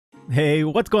Hey,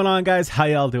 what's going on, guys? How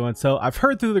y'all doing? So I've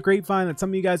heard through the grapevine that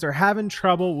some of you guys are having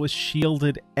trouble with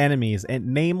shielded enemies,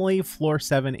 and namely floor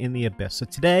 7 in the Abyss. So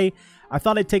today I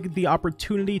thought I'd take the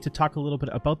opportunity to talk a little bit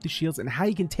about the shields and how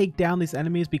you can take down these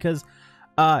enemies, because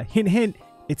hint hint,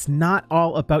 it's not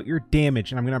all about your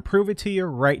damage, and I'm going to prove it to you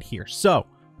right here. So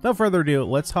without further ado,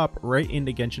 let's hop right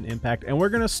into Genshin Impact, and we're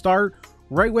going to start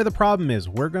right where the problem is.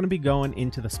 We're going to be going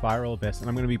into the Spiral Abyss, and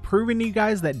I'm going to be proving to you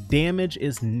guys that damage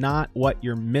is not what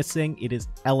you're missing. It is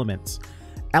elements.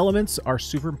 Elements are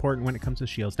super important when it comes to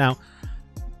shields. Now,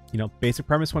 you know, basic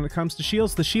premise when it comes to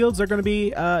shields, the shields are going to be,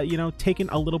 you know, taking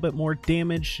a little bit more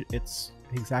damage. It's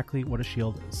exactly what a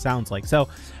shield sounds like. So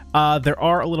there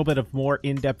are a little bit of more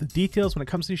in-depth details when it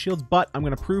comes to shields, but I'm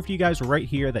going to prove to you guys right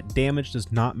here that damage does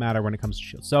not matter when it comes to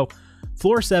shields. So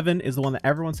floor 7 is the one that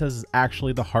everyone says is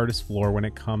actually the hardest floor when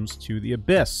it comes to the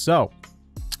Abyss. So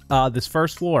this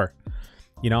first floor,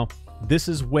 you know, this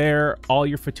is where all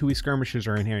your Fatui skirmishers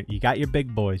are in here. You got your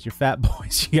big boys, your fat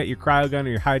boys, you got your cryo gunner,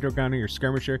 your hydro gunner, your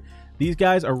skirmisher. These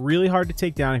guys are really hard to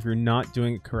take down if you're not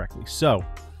doing it correctly. So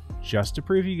just to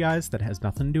prove you guys that has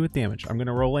nothing to do with damage, I'm going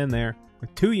to roll in there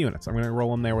with 2 units. I'm going to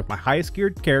roll in there with my highest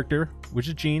geared character, which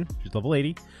is Jean. She's level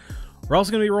 80. We're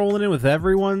also going to be rolling in with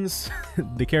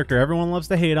the character everyone loves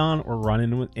to hate on. We're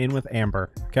running in with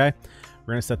Amber, okay?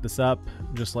 We're going to set this up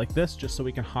just like this, just so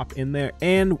we can hop in there,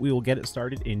 and we will get it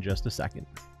started in just a second.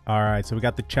 All right, so we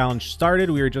got the challenge started.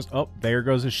 We were just, oh, there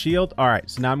goes his shield. All right,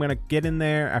 so now I'm going to get in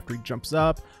there after he jumps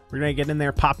up. We're going to get in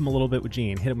there, pop him a little bit with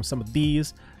Jean, hit him with some of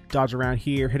these, dodge around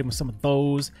here, hit him with some of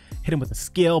those, hit him with a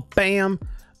skill, bam.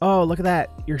 Oh, look at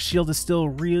that. Your shield is still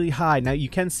really high. Now, you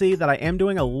can see that I am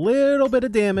doing a little bit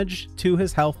of damage to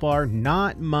his health bar.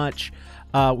 Not much.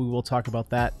 We will talk about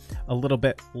that a little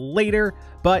bit later.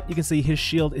 But you can see his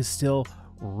shield is still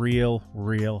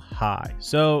real high.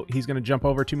 So he's going to jump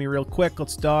over to me real quick.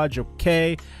 Let's dodge.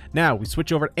 Okay. Now, we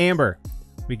switch over to Amber.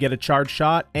 We get a charge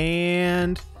shot.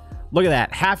 And look at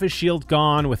that. Half his shield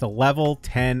gone with a level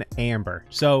 10 Amber.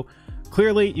 So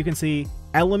clearly, you can see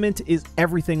element is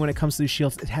everything when it comes to these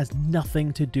shields. It has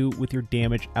nothing to do with your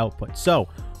damage output. So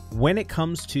when it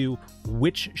comes to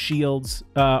which shields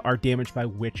are damaged by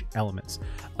which elements,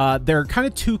 there are kind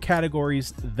of 2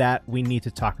 categories that we need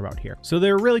to talk about here. So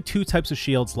there are really 2 types of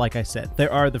shields. Like I said,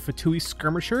 there are the Fatui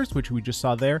skirmishers, which we just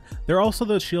saw there. There are also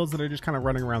those shields that are just kind of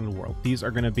running around the world. These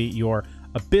are going to be your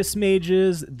Abyss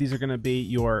mages, these are going to be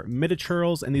your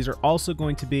Minotaurs, and these are also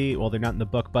going to be, well, they're not in the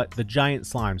book, but the giant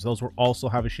slimes. Those will also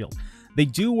have a shield. They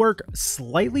do work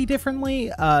slightly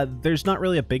differently. There's not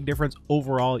really a big difference.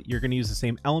 Overall, you're going to use the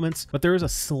same elements, but there is a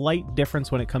slight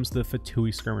difference when it comes to the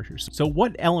Fatui skirmishers. So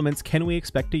what elements can we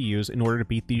expect to use in order to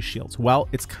beat these shields? Well,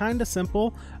 it's kind of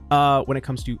simple. When it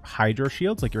comes to hydro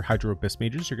shields, like your hydro abyss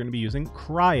mages, you're going to be using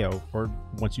cryo, or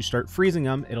once you start freezing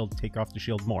them, it'll take off the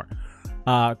shield more.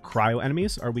 Cryo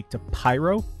enemies are weak to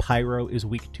pyro. Pyro is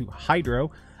weak to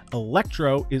hydro.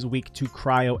 Electro is weak to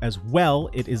cryo as well.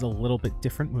 It is a little bit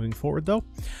different moving forward though.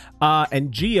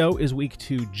 And Geo is weak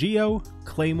to Geo,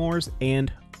 Claymores,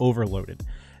 and Overloaded.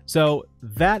 So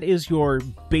that is your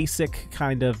basic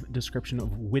kind of description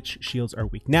of which shields are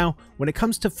weak. Now, when it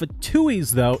comes to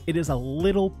Fatuis though, it is a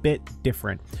little bit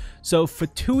different. So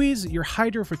Fatuis, your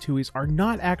Hydro Fatuis, are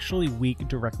not actually weak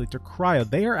directly to cryo.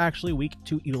 They are actually weak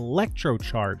to electro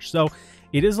charge. So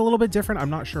it is a little bit different. I'm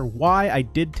not sure why. I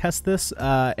did test this,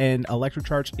 and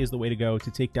Electrocharge is the way to go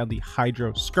to take down the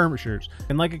Hydro Skirmishers.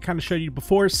 And like I kind of showed you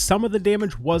before, some of the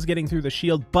damage was getting through the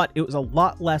shield, but it was a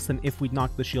lot less than if we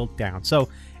knocked the shield down. So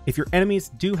if your enemies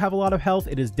do have a lot of health,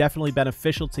 it is definitely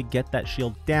beneficial to get that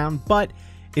shield down. But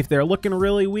if they're looking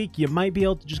really weak, you might be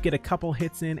able to just get a couple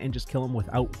hits in and just kill them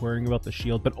without worrying about the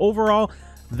shield. But overall,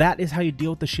 that is how you deal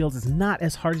with the shields. It's not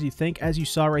as hard as you think. As you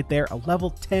saw right there, a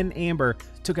level 10 Amber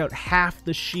took out half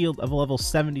the shield of a level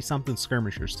 70 something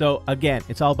skirmisher. So again,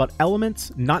 it's all about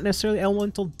elements, not necessarily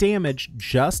elemental damage,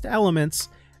 just elements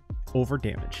over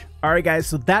damage. All right, guys,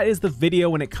 so that is the video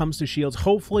when it comes to shields.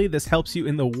 Hopefully this helps you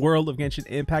in the world of Genshin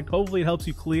Impact. Hopefully it helps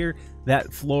you clear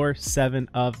that floor 7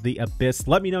 of the Abyss.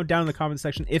 Let me know down in the comment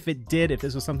section if it did, if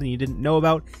this was something you didn't know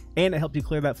about and it helped you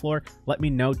clear that floor. Let me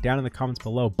know down in the comments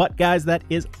below. But guys, that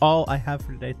is all I have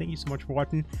for today. Thank you so much for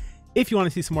watching. If you want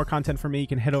to see some more content from me, you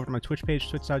can head over to my Twitch page,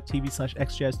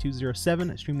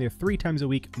 twitch.tv/xjazz207. I stream there 3 times a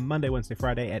week, Monday, Wednesday,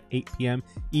 Friday at 8 p.m.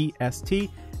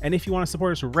 EST. And if you want to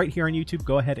support us right here on YouTube,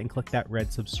 go ahead and click that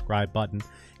red subscribe button.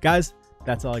 Guys,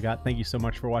 that's all I got. Thank you so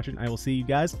much for watching. I will see you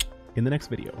guys in the next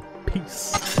video.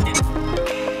 Peace.